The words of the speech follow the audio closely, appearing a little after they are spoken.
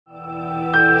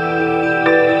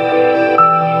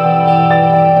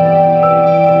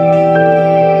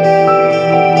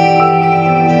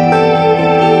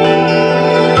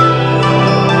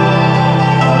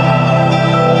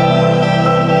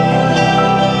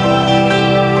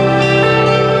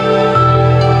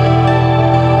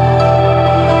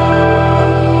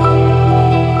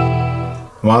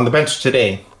On the bench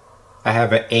today, I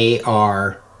have an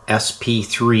AR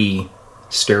SP-3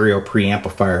 stereo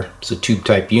preamplifier. It's a tube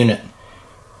type unit.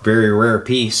 Very rare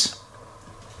piece.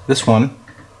 This one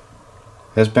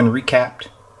has been recapped.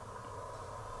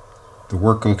 The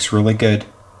work looks really good.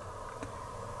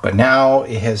 But now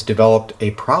it has developed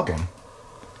a problem.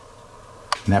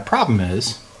 And that problem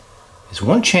is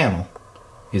one channel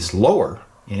is lower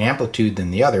in amplitude than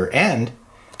the other, and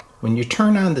when you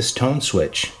turn on this tone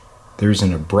switch, there's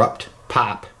an abrupt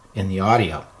pop in the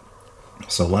audio.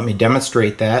 So let me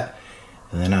demonstrate that,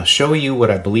 and then I'll show you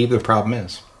what I believe the problem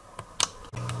is.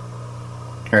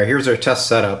 Alright, here's our test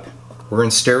setup. We're in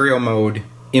stereo mode.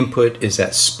 Input is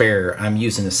at spare. I'm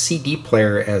using a CD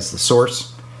player as the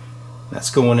source. That's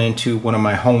going into one of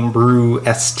my homebrew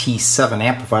ST7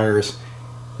 amplifiers.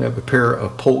 We have a pair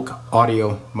of Polk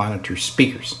audio monitor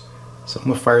speakers. So I'm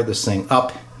going to fire this thing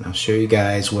up and I'll show you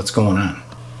guys what's going on.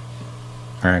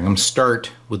 Alright, I'm going to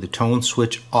start with the tone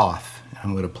switch off.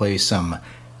 I'm going to play some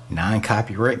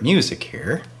non-copyright music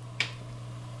here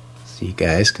so you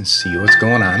guys can see what's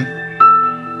going on.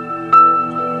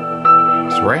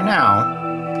 So right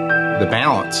now, the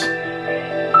balance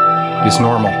is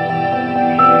normal.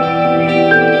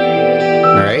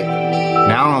 Alright,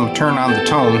 now I'm going to turn on the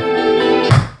tone.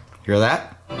 Hear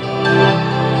that?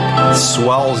 It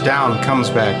swells down and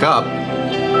comes back up.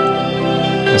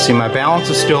 Now see, my balance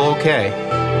is still okay.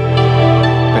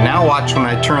 But now watch when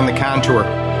I turn the contour.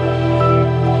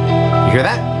 You hear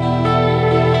that?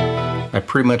 I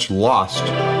pretty much lost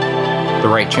the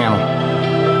right channel.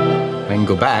 I can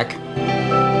go back,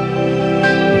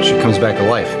 and she comes back to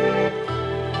life.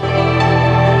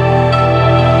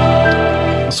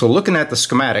 So looking at the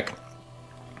schematic,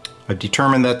 I've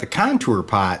determined that the contour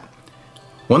pot,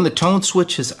 when the tone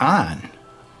switch is on,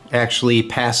 actually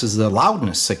passes the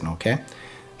loudness signal, okay?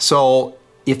 So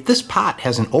if this pot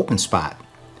has an open spot,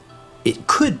 it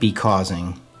could be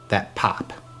causing that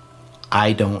pop.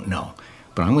 I don't know.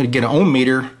 But I'm going to get an ohm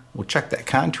meter, we'll check that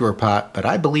contour pot, but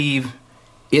I believe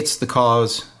it's the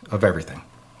cause of everything.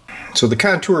 So the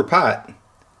contour pot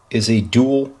is a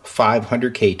dual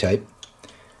 500K type.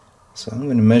 So I'm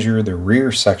going to measure the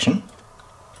rear section.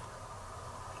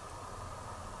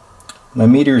 My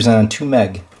meter's on 2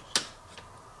 meg.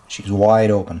 She's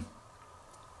wide open.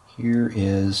 Here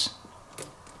is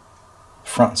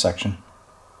front section.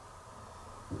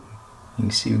 You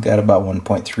can see we've got about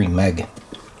 1.3 meg.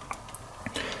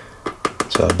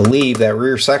 So I believe that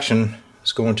rear section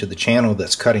is going to the channel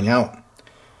that's cutting out.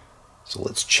 So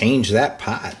let's change that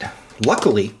pot.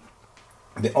 Luckily,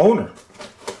 the owner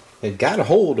had got a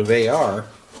hold of AR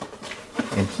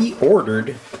and he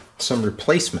ordered some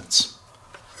replacements.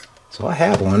 So I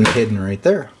have one hidden right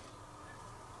there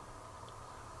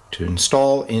to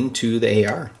install into the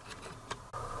AR.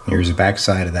 Here's the back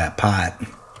side of that pot. You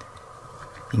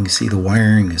can see the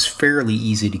wiring is fairly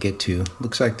easy to get to.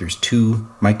 Looks like there's 2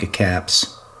 mica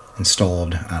caps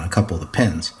installed on a couple of the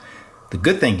pins. The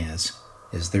good thing is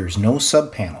there's no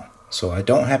sub panel, so I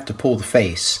don't have to pull the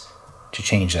face to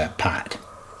change that pot.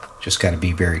 Just got to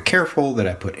be very careful that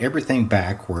I put everything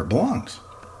back where it belongs.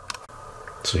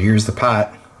 So here's the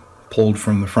pot pulled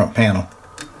from the front panel.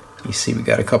 You see we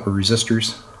got a couple of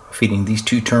resistors feeding these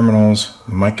 2 terminals,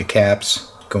 mica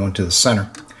caps going to the center.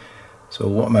 So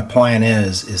what my plan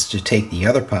is to take the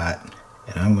other pot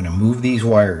and I'm going to move these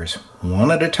wires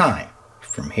one at a time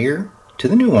from here to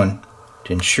the new one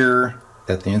to ensure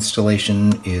that the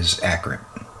installation is accurate.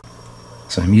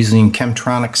 So I'm using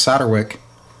Chemtronic solder wick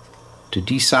to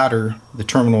desolder the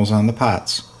terminals on the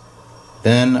pots.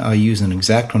 Then I'll use an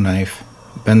X-Acto knife,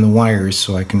 bend the wires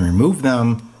so I can remove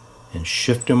them and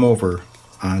shift them over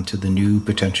onto the new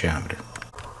potentiometer.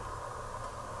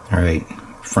 Alright,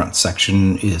 front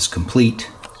section is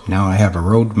complete. Now I have a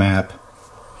road map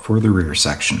for the rear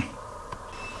section.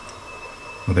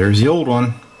 Well, there's the old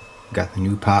one. Got the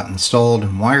new pot installed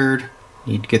and wired.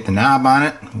 Need to get the knob on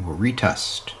it and we'll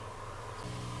retest.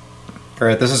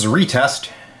 Alright, this is a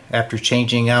retest. After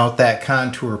changing out that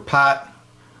contour pot,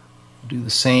 do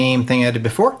the same thing I did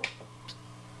before.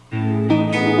 So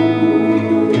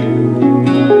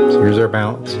here's our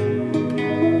balance.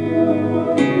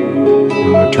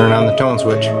 I'm going to turn on the tone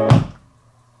switch.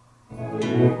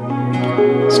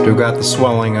 Still got the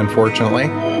swelling, unfortunately,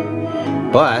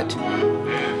 but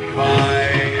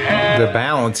the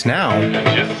balance now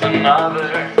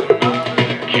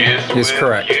is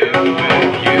correct.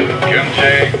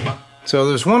 So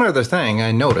there's one other thing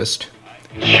I noticed.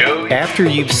 After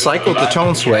you've cycled the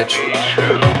tone switch,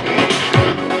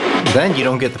 then you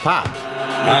don't get the pop.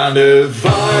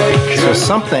 So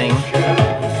something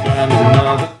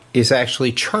is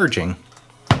actually charging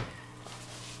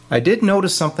I did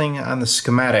notice something on the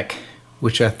schematic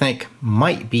which I think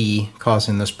might be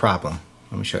causing this problem.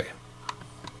 Let me show you.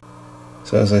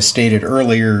 So as I stated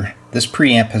earlier, this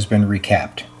preamp has been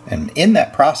recapped, and in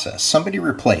that process somebody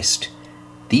replaced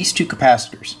these two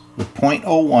capacitors with 0.01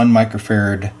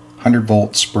 microfarad 100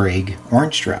 volt Sprague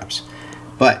orange drops.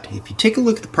 But if you take a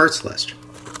look at the parts list,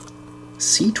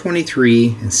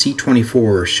 C23 and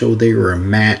C24 show they were a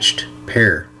matched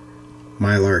pair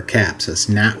Mylar caps. That's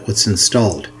not what's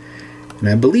installed. And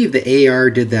I believe the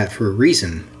AR did that for a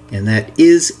reason, and that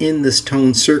is in this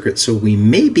tone circuit, so we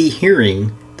may be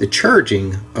hearing the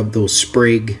charging of those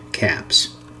Sprague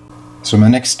caps. So my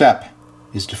next step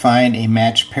is to find a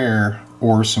matched pair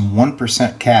or some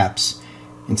 1% caps,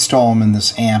 install them in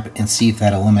this amp, and see if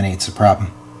that eliminates the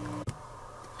problem.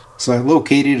 So I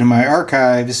located in my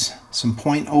archives some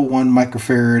 0.01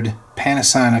 microfarad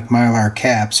Panasonic Mylar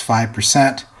caps,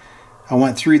 5%. I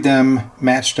went through them,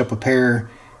 matched up a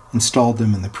pair, installed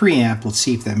them in the preamp. Let's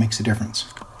see if that makes a difference.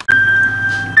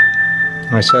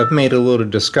 Alright, so I've made a little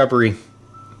discovery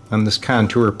on this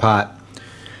contour pot.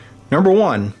 Number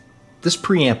one, this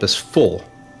preamp is full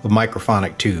of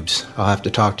microphonic tubes. I'll have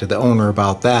to talk to the owner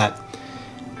about that.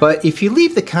 But if you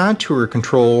leave the contour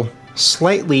control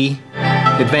slightly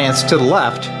advanced to the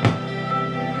left,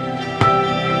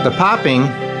 the popping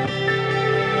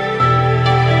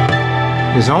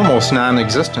is almost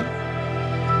non-existent.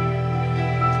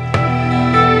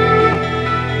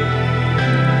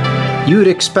 You would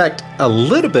expect a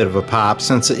little bit of a pop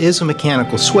since it is a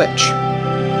mechanical switch.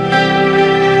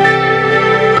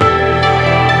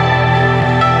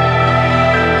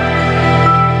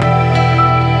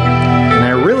 And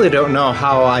I really don't know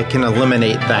how I can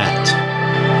eliminate that.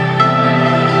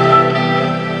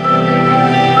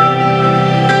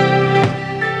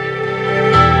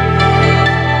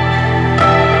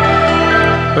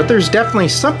 But there's definitely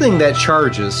something that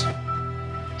charges.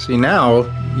 See, now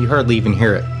you hardly even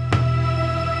hear it.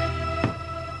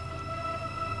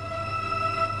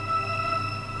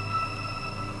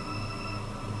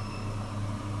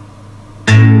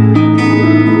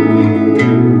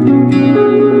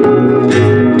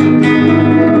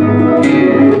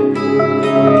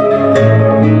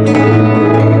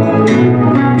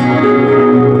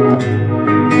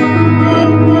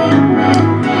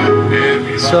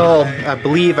 So I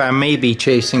believe I may be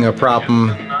chasing a problem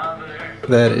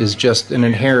that is just an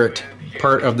inherent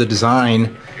part of the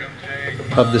design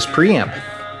of this preamp.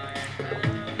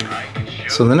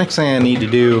 So the next thing I need to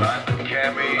do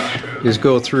is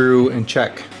go through and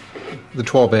check the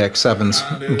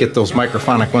 12AX7s and get those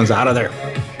microphonic ones out of there.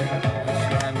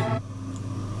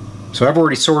 So I've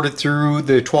already sorted through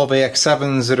the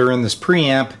 12AX7s that are in this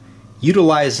preamp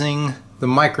utilizing the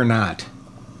Micronaut.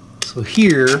 So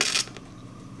here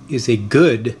is a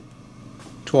good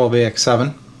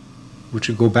 12AX7, which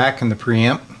would go back in the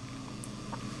preamp.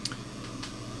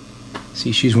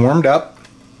 See, she's warmed up.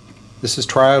 This is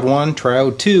triode 1,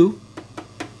 triode 2.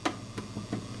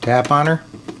 Tap on her.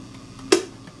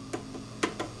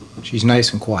 She's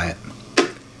nice and quiet.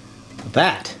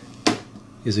 That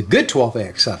is a good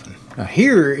 12AX7. Now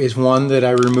here is one that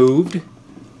I removed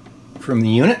from the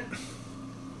unit.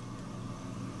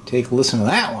 Take a listen to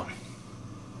that one.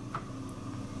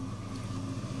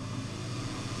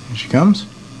 Here she comes.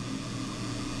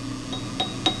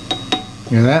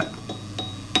 Hear that?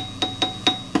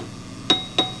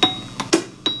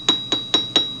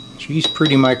 She's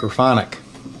pretty microphonic.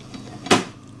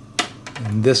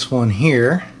 And this one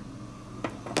here,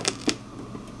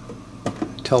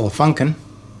 Telefunken,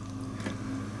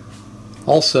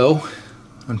 also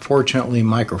unfortunately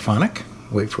microphonic.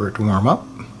 Wait for it to warm up.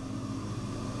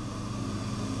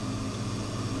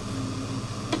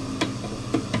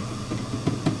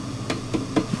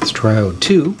 It's triode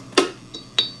 2,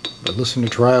 but listen to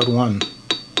triode 1.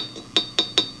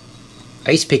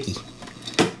 Ice picky.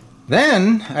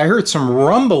 Then I heard some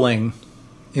rumbling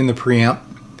in the preamp,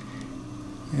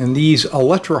 and these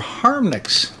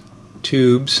Electro-Harmonics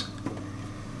tubes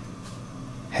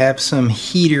have some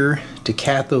heater to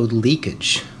cathode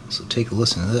leakage. So take a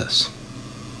listen to this.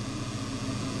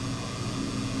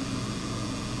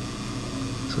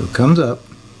 So it comes up.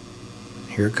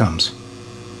 Here it comes.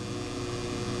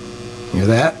 Hear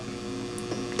that?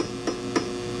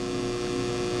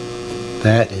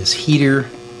 That is heater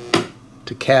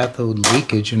to cathode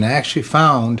leakage, and I actually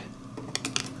found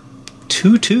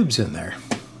 2 tubes in there.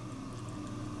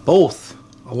 Both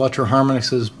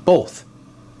Electro-Harmonics, both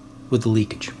with the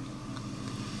leakage,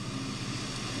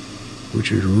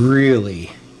 which would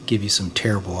really give you some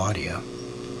terrible audio.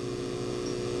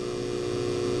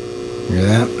 Hear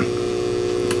that?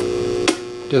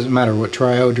 Doesn't matter what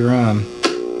triode you're on.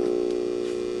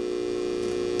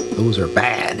 those are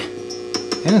bad.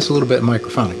 And it's a little bit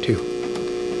microphonic too.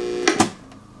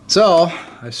 So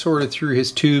I've sorted through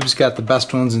his tubes, got the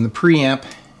best ones in the preamp,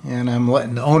 and I'm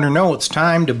letting the owner know it's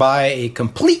time to buy a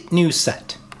complete new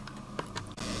set.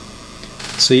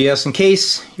 So yes, in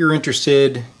case you're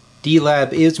interested,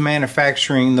 D-Lab is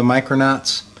manufacturing the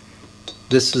Micronauts.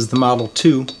 This is the Model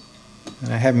 2,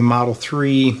 and I have a Model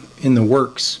 3 in the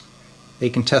works. They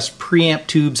can test preamp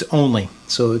tubes only,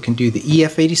 so it can do the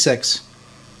EF86,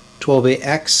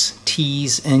 12AX,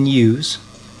 T's, and U's,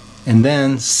 and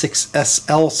then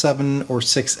 6SL7 or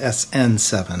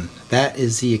 6SN7. That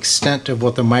is the extent of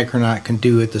what the Micronaut can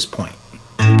do at this point.